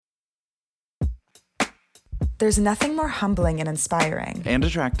There's nothing more humbling and inspiring and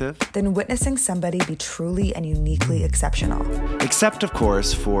attractive than witnessing somebody be truly and uniquely exceptional. Except, of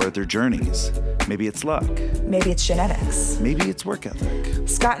course, for their journeys. Maybe it's luck. Maybe it's genetics. Maybe it's work ethic.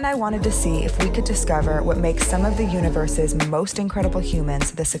 Scott and I wanted to see if we could discover what makes some of the universe's most incredible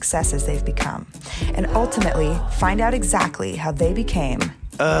humans the successes they've become, and ultimately find out exactly how they became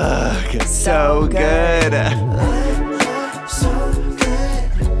so good. So good.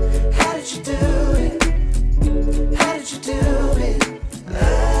 How did you do it? How did you do it?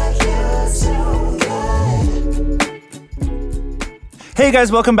 You're so good. Hey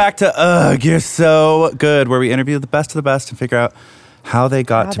guys, welcome back to Ugh, You're So Good, where we interview the best of the best and figure out how they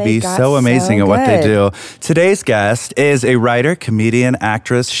got to be so amazing at what they do. Today's guest is a writer, comedian,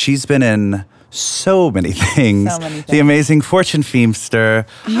 actress. She's been in so many things. The amazing Fortune Feemster.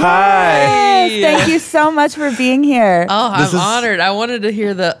 Yes, Hi. thank you so much for being here. Oh, I'm honored. I wanted to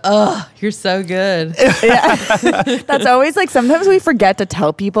hear the, you're so good. That's always like, sometimes we forget to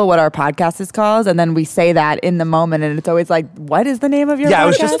tell people what our podcast is called, and then we say that in the moment, and it's always like, what is the name of your podcast? Yeah, I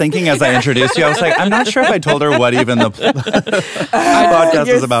was just thinking as I introduced you, I was like, I'm not sure if I told her what even the podcast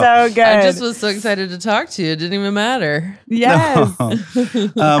is about. So good. I just was so excited to talk to you. It didn't even matter. Yes.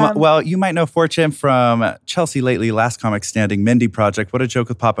 Well, you might know Fortune from Chelsea Lately, Last Comic Standing, Mindy Project, What a Joke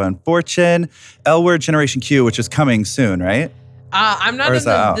with Papa and Fortune, L Word Generation Q, which is coming soon, right? I'm not Or in is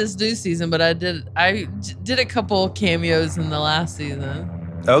that out? this new season, but I did a couple cameos in the last season.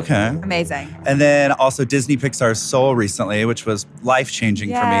 Okay. Amazing. And then also Disney Pixar's Soul recently, which was life-changing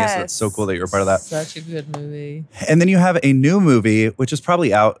for me. So it's so cool that you're a part of that. Such a good movie. And then you have a new movie, which is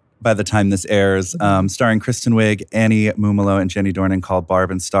probably out by the time this airs, starring Kristen Wiig, Annie Mumolo, and Jenny Dornan, called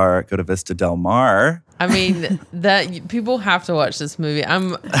Barb and Star Go to Vista Del Mar. I mean, that people have to watch this movie.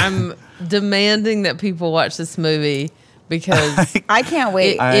 I'm demanding that people watch this movie because I can't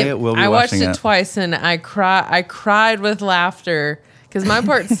wait. I will be I watched watching it twice and I cried with laughter because my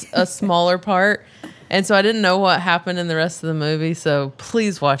part's a smaller part, and so I didn't know what happened in the rest of the movie. So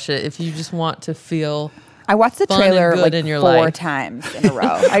please watch it if you just want to feel. I watched the fun and trailer good like in your 4 life. times in a row.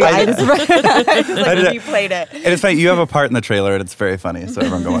 I just replayed it. And it's funny, you have a part in the trailer and it's very funny, so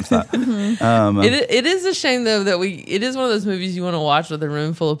everyone go watch that. It is a shame though that it is one of those movies you want to watch with a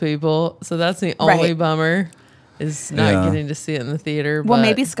room full of people. So that's the only bummer. Is not getting to see it in the theater. Well, but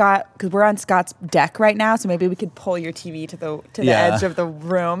maybe Scott, because we're on Scott's deck right now, so maybe we could pull your TV to the edge of the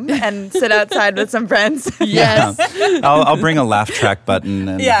room and sit outside with some friends. Yes, I'll bring a laugh track button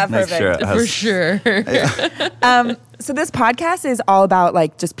and make perfect. sure it has, for sure. So this podcast is all about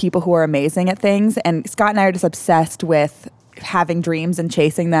like just people who are amazing at things, and Scott and I are just obsessed with having dreams and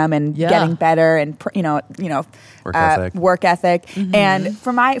chasing them and getting better and work ethic. Mm-hmm. And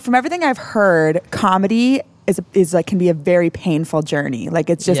from everything I've heard, comedy is like can be a very painful journey. Like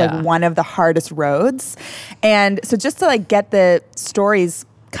it's just like one of the hardest roads. And so just to like get the stories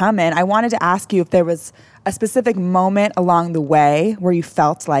coming, I wanted to ask you if there was a specific moment along the way where you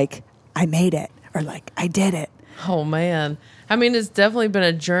felt like I made it or like I did it. Oh man, I mean it's definitely been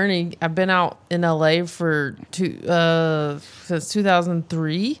a journey. I've been out in LA for since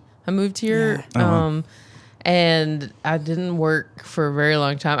 2003. I moved here. And I didn't work for a very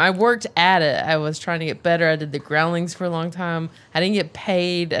long time. I worked at it. I was trying to get better. I did the Groundlings for a long time. I didn't get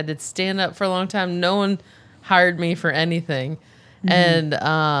paid. I did stand-up for a long time. No one hired me for anything.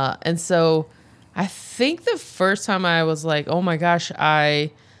 And so I think the first time I was like, oh my gosh,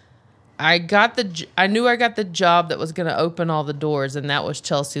 I knew I got the job that was going to open all the doors, and that was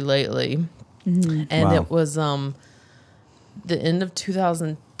Chelsea Lately. And it was the end of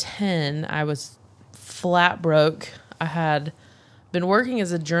 2010. I was flat broke. I had been working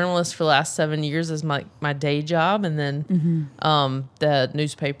as a journalist for the last 7 years as my day job, and then the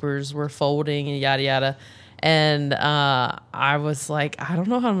newspapers were folding and yada yada, and I was like, I don't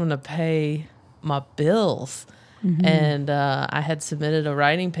know how I'm going to pay my bills. And I had submitted a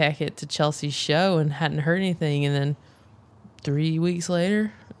writing packet to Chelsea's show and hadn't heard anything, and then 3 weeks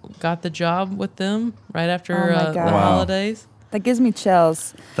later got the job with them right after the holidays. That gives me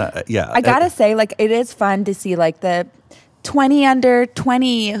chills. I gotta say, like, it is fun to see, like, the 20 under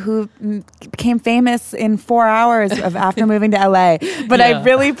 20 who became famous in 4 hours after moving to LA. But I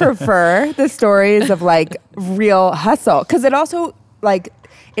really prefer the stories of, like, real hustle. Because it also, like,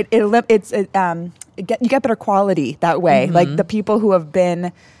 you get better quality that way. Like, the people who have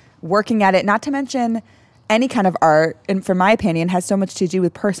been working at it, not to mention any kind of art, and from my opinion, has so much to do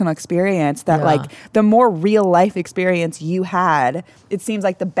with personal experience that like the more real life experience you had, it seems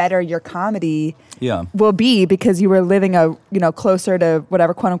like the better your comedy will be because you were living a, closer to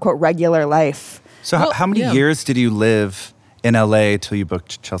whatever quote unquote regular life. So how many years did you live in LA till you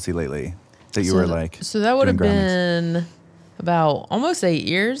booked Chelsea Lately? that you were like? So that would have doing Grammys? been about almost 8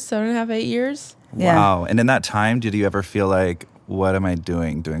 years, 7.5, 8 years. Yeah. Wow. And in that time, did you ever feel like, what am I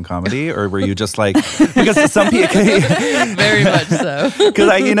doing comedy? Or were you just like, because some people, Very much so.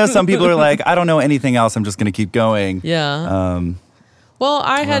 because some people are like, I don't know anything else. I'm just going to keep going. Yeah. Well,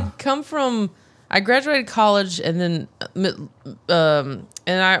 I had come from, I graduated college and then,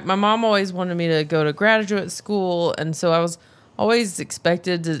 my mom always wanted me to go to graduate school. And so I was always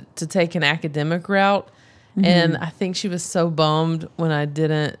expected to take an academic route. Mm-hmm. And I think she was so bummed when I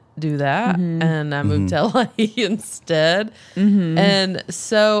didn't do that. Mm-hmm. And I moved to LA instead. Mm-hmm. And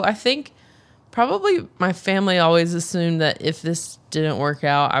so I think probably my family always assumed that if this didn't work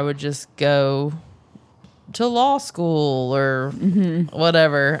out, I would just go to law school or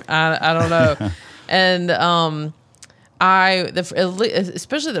whatever. I don't know. And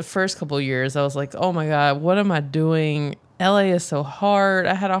especially the first couple of years, I was like, oh my God, what am I doing? LA is so hard.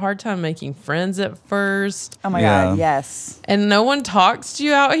 I had a hard time making friends at first. Oh my God, yes. And no one talks to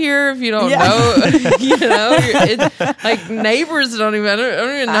you out here if you don't know. Like neighbors I don't even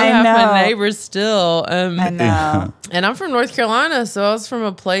know half my neighbors still. I know. And I'm from North Carolina, so I was from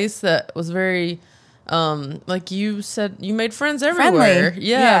a place that was very, like you said, you made friends everywhere. Friendly.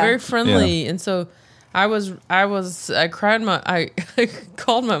 Yeah, very friendly. Yeah. And so I cried I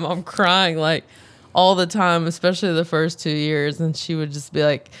called my mom crying like all the time, especially the first 2 years. And she would just be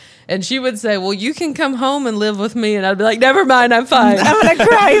like, and she would say, well, you can come home and live with me. And I'd be like, never mind, I'm fine. I'm going to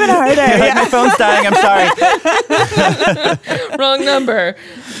cry even harder. Like, my phone's dying. I'm sorry. Wrong number.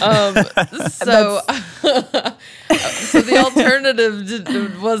 So the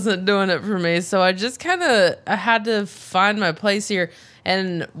alternative wasn't doing it for me. So I just I had to find my place here.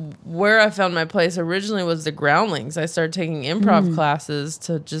 And where I found my place originally was the Groundlings. I started taking improv classes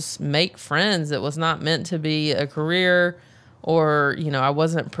to just make friends. It was not meant to be a career, or, I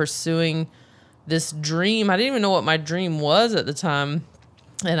wasn't pursuing this dream. I didn't even know what my dream was at the time.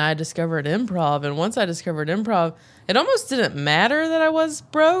 And I discovered improv. And once I discovered improv, it almost didn't matter that I was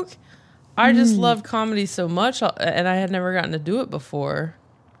broke. I just loved comedy so much, and I had never gotten to do it before.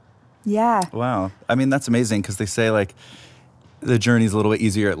 Yeah. Wow. I mean, that's amazing because they say like the journey's a little bit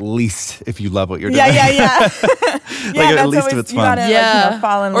easier, at least if you love what you're doing. Yeah. Like at least if it's fun. Gotta,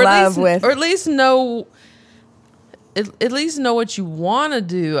 fall in love with. Or at least know what you want to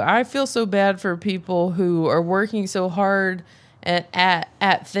do. I feel so bad for people who are working so hard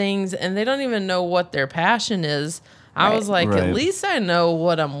at things and they don't even know what their passion is. I was like, at least I know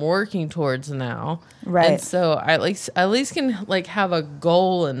what I'm working towards now. Right. And so I at least can like have a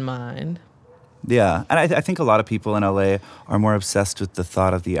goal in mind. Yeah. And I think a lot of people in LA are more obsessed with the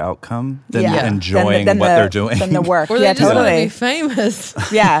thought of the outcome than enjoying what they're doing. Than the work. Or they just want to be famous.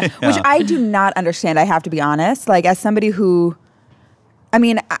 Yeah. Which I do not understand, I have to be honest. Like, as somebody who, I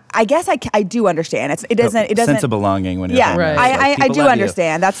mean, I guess I do understand. It doesn't sense of belonging when you're yeah, famous. I Like, do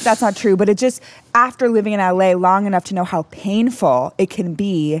understand. That's not true. But it just, after living in LA long enough to know how painful it can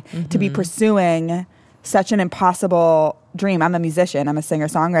be to be pursuing such an impossible dream. I'm a musician. I'm a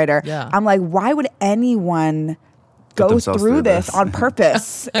singer-songwriter. Yeah. I'm like, why would anyone go themselves through through this this. on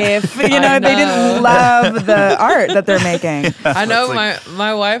purpose if they didn't love the art that they're making? I know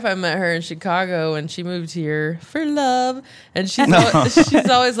my wife, I met her in Chicago and she moved here for love. And she's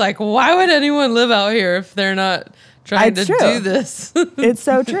always like, why would anyone live out here if they're not trying It's to true. do this? It's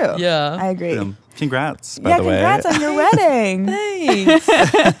so true. Yeah. I agree. Congrats, by the way. Congrats on your wedding. Thanks.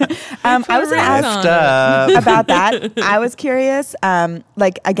 I was going to ask on Next up. about that. I was curious,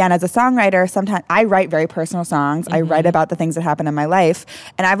 like, again, as a songwriter, sometimes I write very personal songs. I write about the things that happen in my life.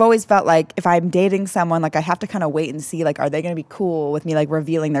 And I've always felt like if I'm dating someone, like, I have to kind of wait and see, like, are they going to be cool with me, like,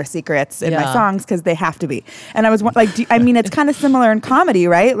 revealing their secrets in my songs? Because they have to be. And I was like, it's kind of similar in comedy,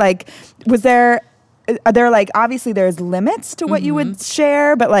 right? Like, are there, like, obviously there's limits to what you would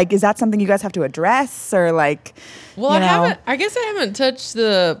share, but, like, is that something you guys have to address, or, like, Well, I guess I haven't touched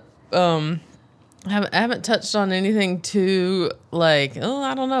I haven't touched on anything too, like,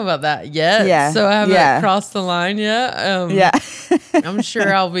 I don't know about that yet. Yeah. So I haven't crossed the line yet. yeah. I'm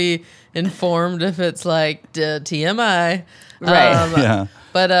sure I'll be informed if it's like TMI. Right. Yeah.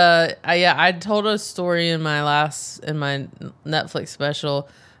 But I told a story in my Netflix special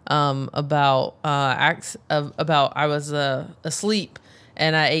about I was asleep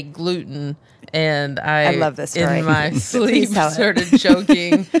and I ate gluten, and I love this story. in my sleep Please tell it. started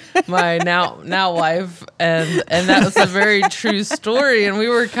choking my now wife, and that was a very true story. And we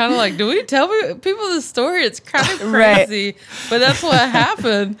were kind of like, do we tell people this story? It's kind of Right. crazy, but that's what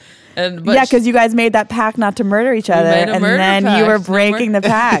happened. But yeah, because you guys made that pact not to murder each other, made a and murder then you were pact. breaking the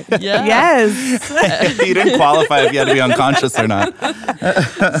pact. Yeah. Yes. You didn't qualify if you had to be unconscious or not.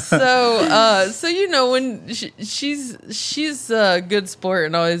 So you know, when she's a good sport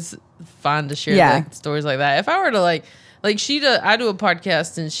and always fun to share Yeah. like, stories like that. If I were to like I do a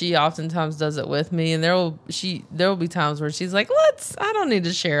podcast and she oftentimes does it with me, and there will be times where she's like, I don't need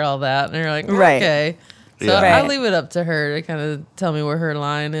to share all that, and you're like, Right. okay. So Yeah. I Right. leave it up to her to kind of tell me where her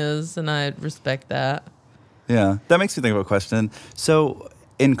line is, and I respect that. Yeah, that makes me think of a question. So,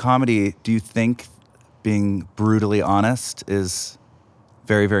 in comedy, do you think being brutally honest is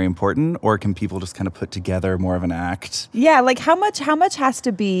very, very important, or can people just kind of put together more of an act? Yeah, like how much has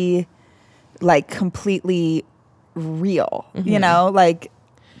to be like completely real? You know, like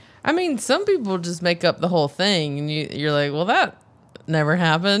I mean, some people just make up the whole thing, and you're like, well, that never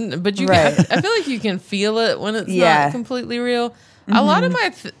happened. But Right. I feel like you can feel it when it's Yeah. not completely real. A lot of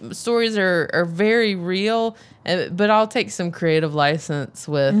my stories are very real, but I'll take some creative license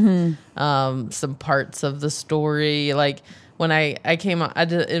with some parts of the story. Like when I came out, I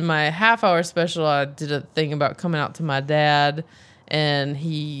did in my half-hour special, I did a thing about coming out to my dad, and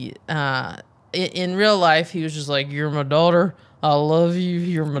he in real life he was just like, "You're my daughter. I love you.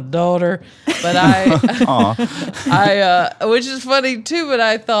 You're my daughter." But which is funny too. But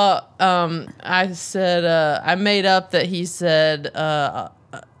I thought, I said, I made up that he said,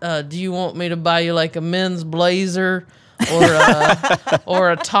 "Do you want me to buy you like a men's blazer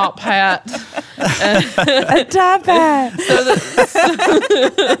or a top hat?" a top hat.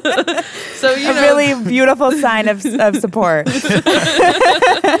 So you A know, really beautiful sign of support. so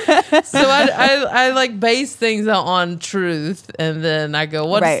I like base things on truth, and then I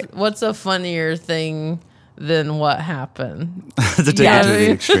go, Right. what's a funnier thing than what happened? To take Yeah. it to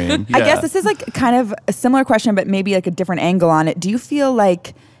the extreme. I Yeah. guess this is like kind of a similar question, but maybe like a different angle on it. Do you feel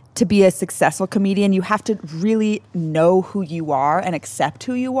like to be a successful comedian, you have to really know who you are and accept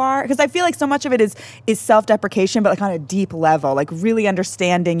who you are? Because I feel like so much of it is self-deprecation, but like on a deep level, like really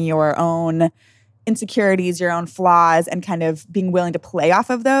understanding your own insecurities, your own flaws, and kind of being willing to play off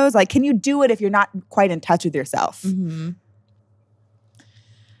of those. Like, can you do it if you're not quite in touch with yourself?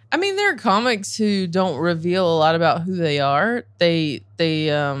 I mean, there are comics who don't reveal a lot about who they are. They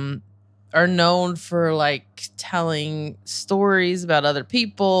are known for like telling stories about other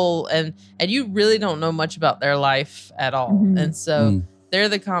people, and you really don't know much about their life at all. And so they're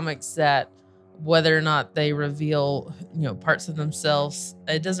the comics that, whether or not they reveal, parts of themselves,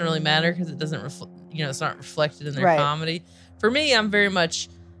 it doesn't really matter because it doesn't it's not reflected in their Right. comedy. For me, I'm very much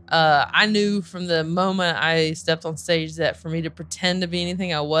I knew from the moment I stepped on stage that for me to pretend to be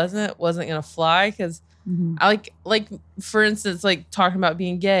anything I wasn't gonna fly, because I like for instance, like talking about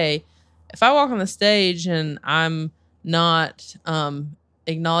being gay. If I walk on the stage and I'm not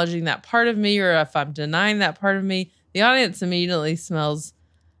acknowledging that part of me, or if I'm denying that part of me, the audience immediately smells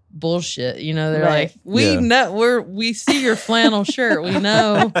bullshit. They're Right. like, we see your flannel shirt. We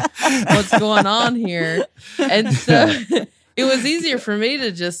know what's going on here. And so it was easier for me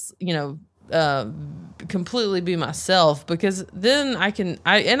to just, completely be myself, because then I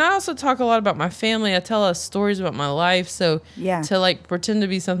also talk a lot about my family. I tell us stories about my life. So Yeah. to like pretend to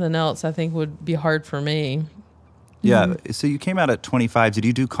be something else, I think would be hard for me. Yeah. So you came out at 25. Did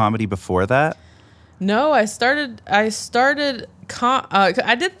you do comedy before that? No, I did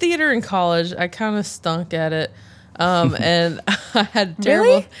theater in college. I kind of stunk at it. And I had terrible,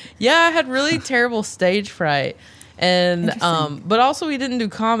 Really? I had really terrible stage fright. And, but also we didn't do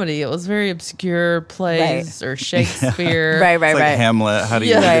comedy. It was very obscure plays or Shakespeare. Right, It's like Hamlet. How do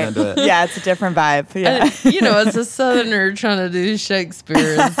you Yeah. get into it? Yeah, it's a different vibe. Yeah. And, as a Southerner trying to do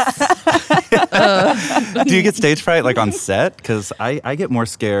Shakespeare, Do you get stage fright like on set? Because I get more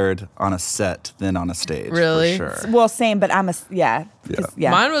scared on a set than on a stage. Really? For sure. Well, same, but I'm yeah.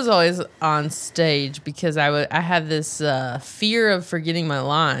 mine was always on stage because I had this fear of forgetting my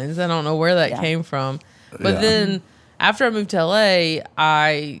lines. I don't know where that came from. But Yeah. then after I moved to LA,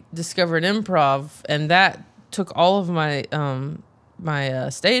 I discovered improv, and that took all of my my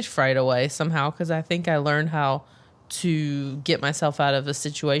stage fright away somehow, because I think I learned how to get myself out of a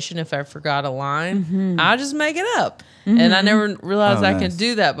situation if I forgot a line. I'll just make it up. And I never realized I nice. could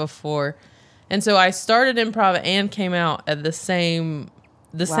do that before. And so I started improv and came out at the same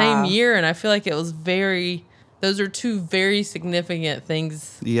year, and I feel like it was those are two very significant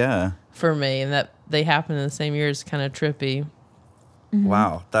things Yeah. for me, and that they happened in the same year is kind of trippy.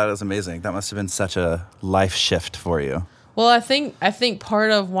 Wow. That is amazing. That must have been such a life shift for you. Well, I think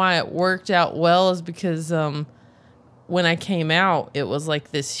part of why it worked out well is because when I came out, it was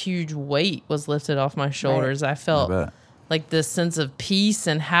like this huge weight was lifted off my shoulders. I felt bet. like this sense of peace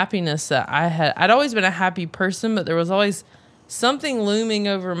and happiness that I had. I'd always been a happy person, but there was always something looming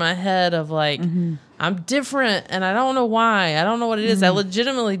over my head of like, I'm different and I don't know why. I don't know what it is. I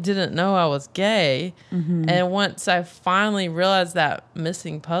legitimately didn't know I was gay. And once I finally realized that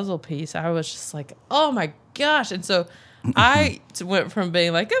missing puzzle piece, I was just like, oh my gosh. And so I went from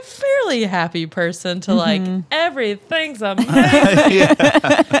being like a fairly happy person to like, everything's amazing.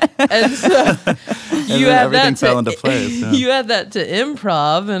 And so you had that fell into place. Yeah. you had that to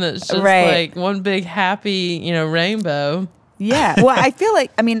improv, and it's just like one big happy, rainbow. Yeah. Well, I feel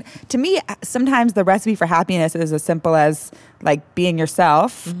like, I mean, to me, sometimes the recipe for happiness is as simple as like being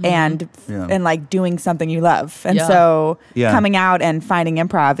yourself and like doing something you love. And so coming out and finding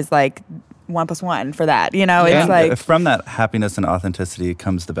improv is like 1 + 1 for that. It's like from that happiness and authenticity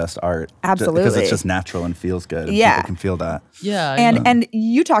comes the best art. Absolutely. Because it's just natural and feels good. And people can feel that. Yeah. And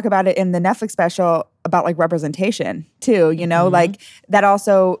you talk about it in the Netflix special about like representation too, like that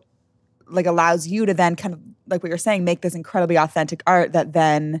also like allows you to then kind of like what you're saying, make this incredibly authentic art that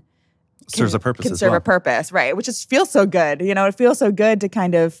then serves a purpose can as serve well. a purpose, right? Which just feels so good. It feels so good to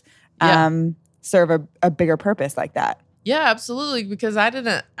kind of serve a bigger purpose like that. Yeah, absolutely. Because I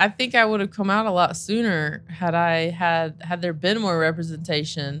think I would have come out a lot sooner had there been more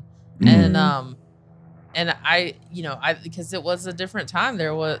representation. And I because it was a different time.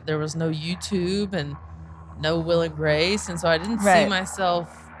 There was no YouTube and no Will and Grace. And so I didn't see myself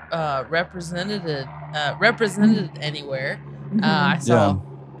represented anywhere. I saw,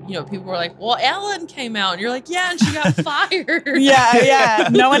 people were like, well, Ellen came out. And you're like, yeah, and she got fired. Yeah.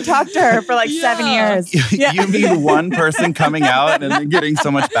 No one talked to her for like 7 years. You mean one person coming out and then getting so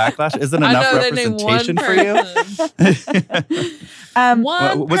much backlash isn't enough representation for you?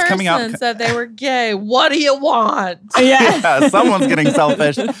 One was person coming out said they were gay. What do you want? Yeah, someone's getting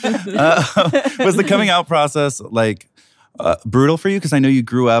selfish. Was the coming out process like brutal for you? Because I know you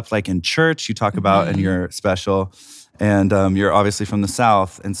grew up like in church. You talk about in your special. And you're obviously from the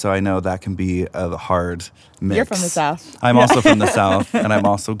South, and so I know that can be a hard mix. You're from the South. I'm also from the South, and I'm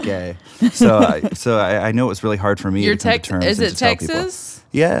also gay. So I know it was really hard for me to come to terms. Is and it to tell people. Texas?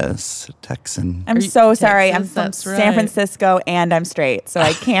 Yes, Texan. I'm so sorry. I'm Texas? from That's San right. Francisco, and I'm straight, so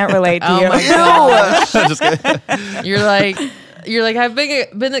I can't relate to Oh you. my gosh. Just kidding. You're like I've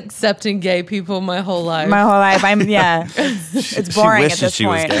been accepting gay people my whole life. My whole life, it's boring at wishes this she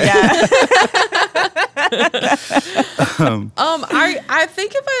was point. gay. Yeah. I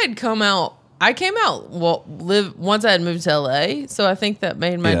think if I had come out, I came out once I had moved to LA, so I think that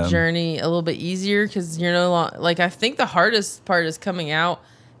made my journey a little bit easier because you're no longer like I think the hardest part is coming out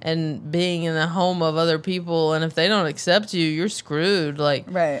and being in the home of other people, and if they don't accept you, you're screwed. Like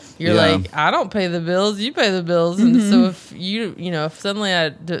Right. you're like, I don't pay the bills, you pay the bills, and so if if suddenly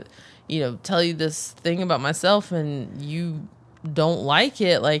I tell you this thing about myself and you don't like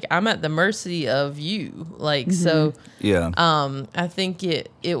it, like I'm at the mercy of you. Like so I think it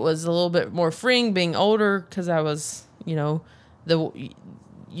was a little bit more freeing being older because I was you're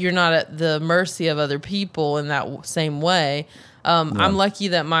not at the mercy of other people in that same way. I'm lucky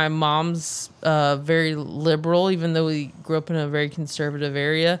that my mom's very liberal, even though we grew up in a very conservative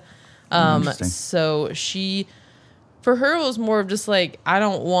area. So for her, it was more of just like, I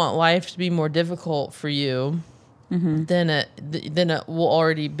don't want life to be more difficult for you than it will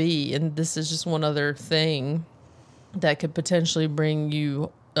already be. And this is just one other thing that could potentially bring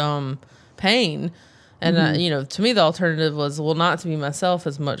you pain. And, to me, the alternative was, not to be myself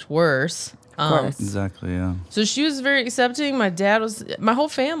is much worse. Exactly, yeah. So she was very accepting. My dad was, my whole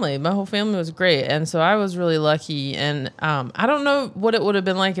family was great. And so I was really lucky. And I don't know what it would have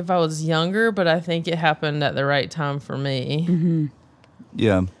been like if I was younger, but I think it happened at the right time for me.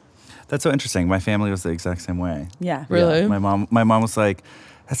 Yeah. That's so interesting. My family was the exact same way. Yeah. Really? Yeah. My mom was like,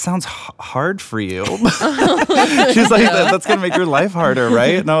 that sounds hard for you. She's like, that's going to make your life harder,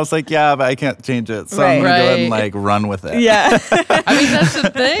 right? And I was like, yeah, but I can't change it. So I'm going to go ahead and like run with it. Yeah. I mean, that's the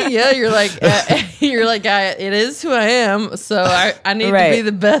thing. Yeah, you're like, it is who I am. So I need to be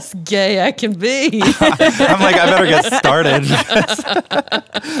the best gay I can be. I'm like, I better get started.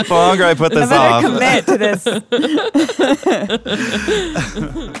 The longer I put this off. Commit to this.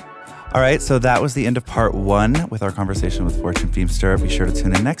 All right, so that was the end of part 1 with our conversation with Fortune Feimster. Be sure to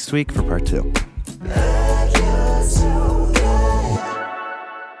tune in next week for part 2.